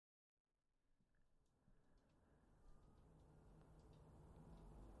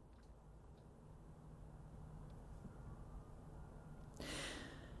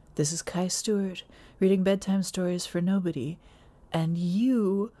This is Kai Stewart, reading bedtime stories for nobody, and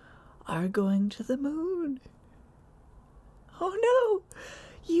you are going to the moon. Oh no!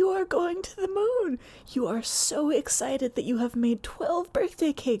 You are going to the moon! You are so excited that you have made 12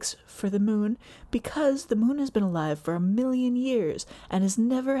 birthday cakes for the moon because the moon has been alive for 1,000,000 years and has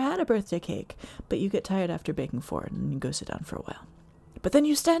never had a birthday cake. But you get tired after baking 4 and you go sit down for a while. But then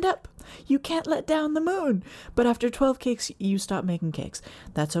you stand up. You can't let down the moon. But after 12 cakes, you stop making cakes.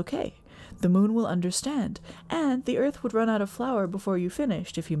 That's okay. The moon will understand. And the earth would run out of flour before you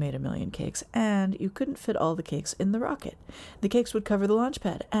finished if you made 1,000,000 cakes. And you couldn't fit all the cakes in the rocket. The cakes would cover the launch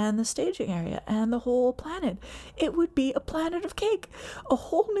pad and the staging area and the whole planet. It would be a planet of cake. A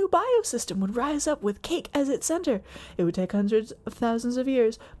whole new biosystem would rise up with cake as its center. It would take hundreds of thousands of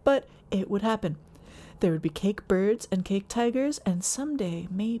years, but it would happen. There would be cake birds and cake tigers, and someday,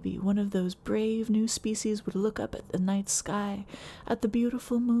 maybe, one of those brave new species would look up at the night sky, at the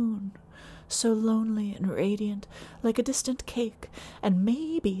beautiful moon, so lonely and radiant, like a distant cake, and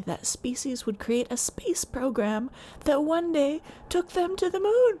maybe that species would create a space program that one day took them to the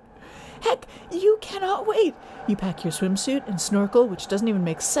moon. Heck, you cannot wait. You pack your swimsuit and snorkel, which doesn't even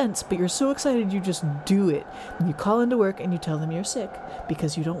make sense, but you're so excited you just do it. And you call into work and you tell them you're sick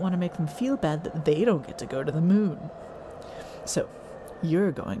because you don't want to make them feel bad that they don't get to go to the moon. So,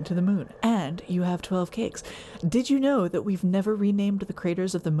 you're going to the moon, and you have 12 cakes. Did you know that we've never renamed the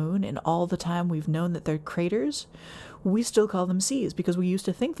craters of the moon in all the time we've known that they're craters? We still call them seas because we used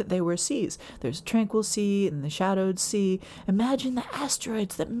to think that they were seas. There's Tranquil Sea and the Shadowed Sea. Imagine the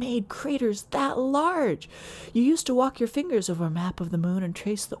asteroids that made craters that large. You used to walk your fingers over a map of the moon and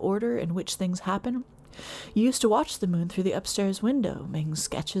trace the order in which things happen. You used to watch the moon through the upstairs window, making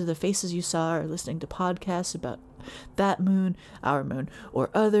sketches of the faces you saw or listening to podcasts about that moon, our moon, or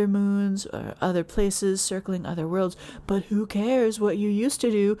other moons, or other places circling other worlds. But who cares what you used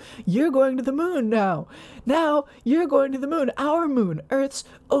to do? You're going to the moon now. Now you're going to the moon, our moon, Earth's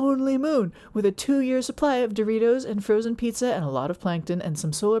only moon, with a 2-year supply of Doritos and frozen pizza and a lot of plankton and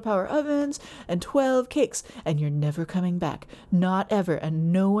some solar power ovens and 12 cakes. And you're never coming back. Not ever.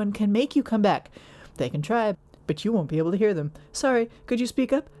 And no one can make you come back. They can try, but you won't be able to hear them. Sorry, could you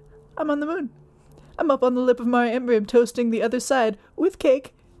speak up? I'm on the moon. I'm up on the lip of Mare Imbrium toasting the other side with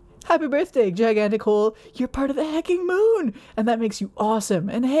cake. Happy birthday, gigantic hole. You're part of the hecking moon, and that makes you awesome.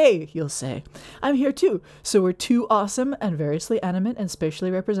 And hey, you'll say, I'm here too. So we're two awesome and variously animate and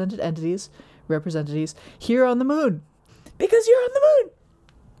spatially represented entities here on the moon. Because you're on the moon.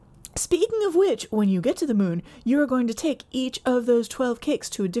 Speaking of which, when you get to the moon, you are going to take each of those 12 cakes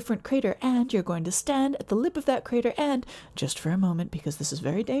to a different crater, and you're going to stand at the lip of that crater, and, just for a moment, because this is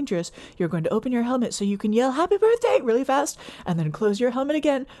very dangerous, you're going to open your helmet so you can yell happy birthday really fast, and then close your helmet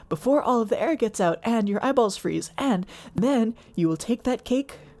again before all of the air gets out and your eyeballs freeze, and then you will take that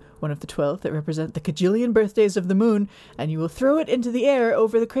cake, one of the 12 that represent the cajillion birthdays of the moon, and you will throw it into the air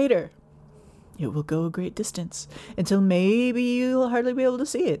over the crater. It will go a great distance, until maybe you'll hardly be able to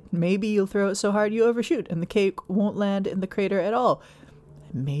see it. Maybe you'll throw it so hard you overshoot, and the cake won't land in the crater at all.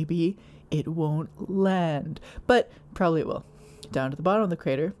 Maybe it won't land, but probably it will. Down to the bottom of the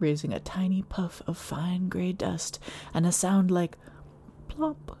crater, raising a tiny puff of fine gray dust, and a sound like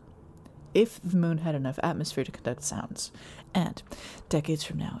plop, if the moon had enough atmosphere to conduct sounds. And decades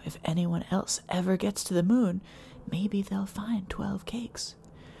from now, if anyone else ever gets to the moon, maybe they'll find 12 cakes.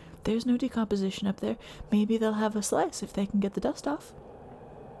 There's no decomposition up there. Maybe they'll have a slice if they can get the dust off.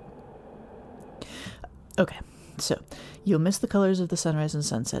 Okay, so you'll miss the colors of the sunrise and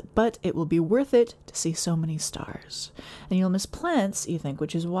sunset, but it will be worth it to see so many stars. And you'll miss plants, you think,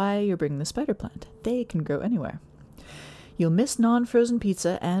 which is why you're bringing the spider plant. They can grow anywhere. You'll miss non-frozen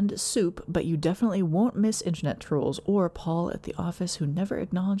pizza and soup, but you definitely won't miss internet trolls or Paul at the office who never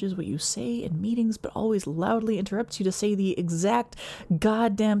acknowledges what you say in meetings but always loudly interrupts you to say the exact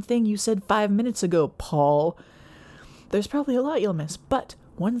goddamn thing you said 5 minutes ago, Paul. There's probably a lot you'll miss, but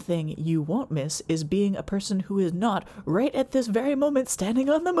one thing you won't miss is being a person who is not, right at this very moment, standing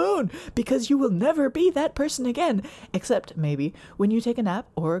on the moon, because you will never be that person again, except maybe when you take a nap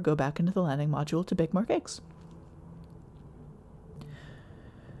or go back into the landing module to bake more cakes.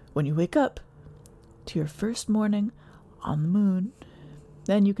 When you wake up to your first morning on the moon,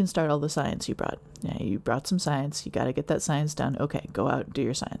 then you can start all the science you brought. Yeah, you brought some science. You got to get that science done. Okay, go out and do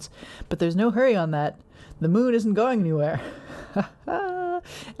your science. But there's no hurry on that. The moon isn't going anywhere.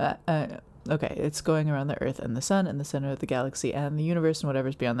 Okay, it's going around the Earth and the sun and the center of the galaxy and the universe and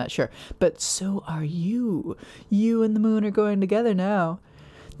whatever's beyond that, sure. But so are you. You and the moon are going together now.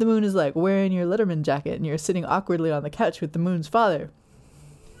 The moon is like wearing your Letterman jacket and you're sitting awkwardly on the couch with the moon's father.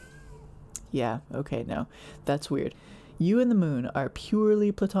 Yeah, okay, no, that's weird. You and the moon are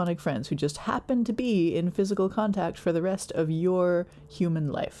purely platonic friends who just happen to be in physical contact for the rest of your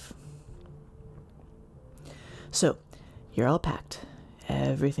human life. So, you're all packed.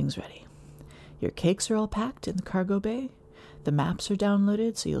 Everything's ready. Your cakes are all packed in the cargo bay. The maps are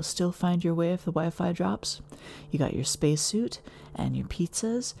downloaded, so you'll still find your way if the Wi-Fi drops. You got your spacesuit and your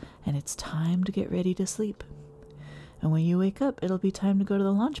pizzas, and it's time to get ready to sleep. And when you wake up, it'll be time to go to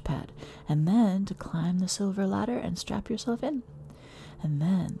the launch pad, and then to climb the silver ladder and strap yourself in. And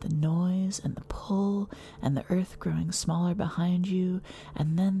then the noise and the pull and the earth growing smaller behind you,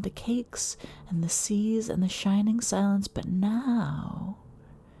 and then the cakes and the seas and the shining silence. But now,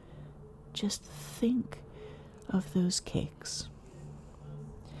 just think of those cakes.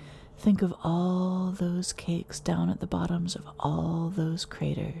 Think of all those cakes down at the bottoms of all those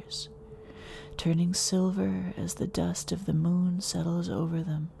craters, turning silver as the dust of the moon settles over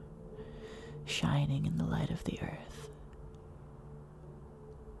them, shining in the light of the earth.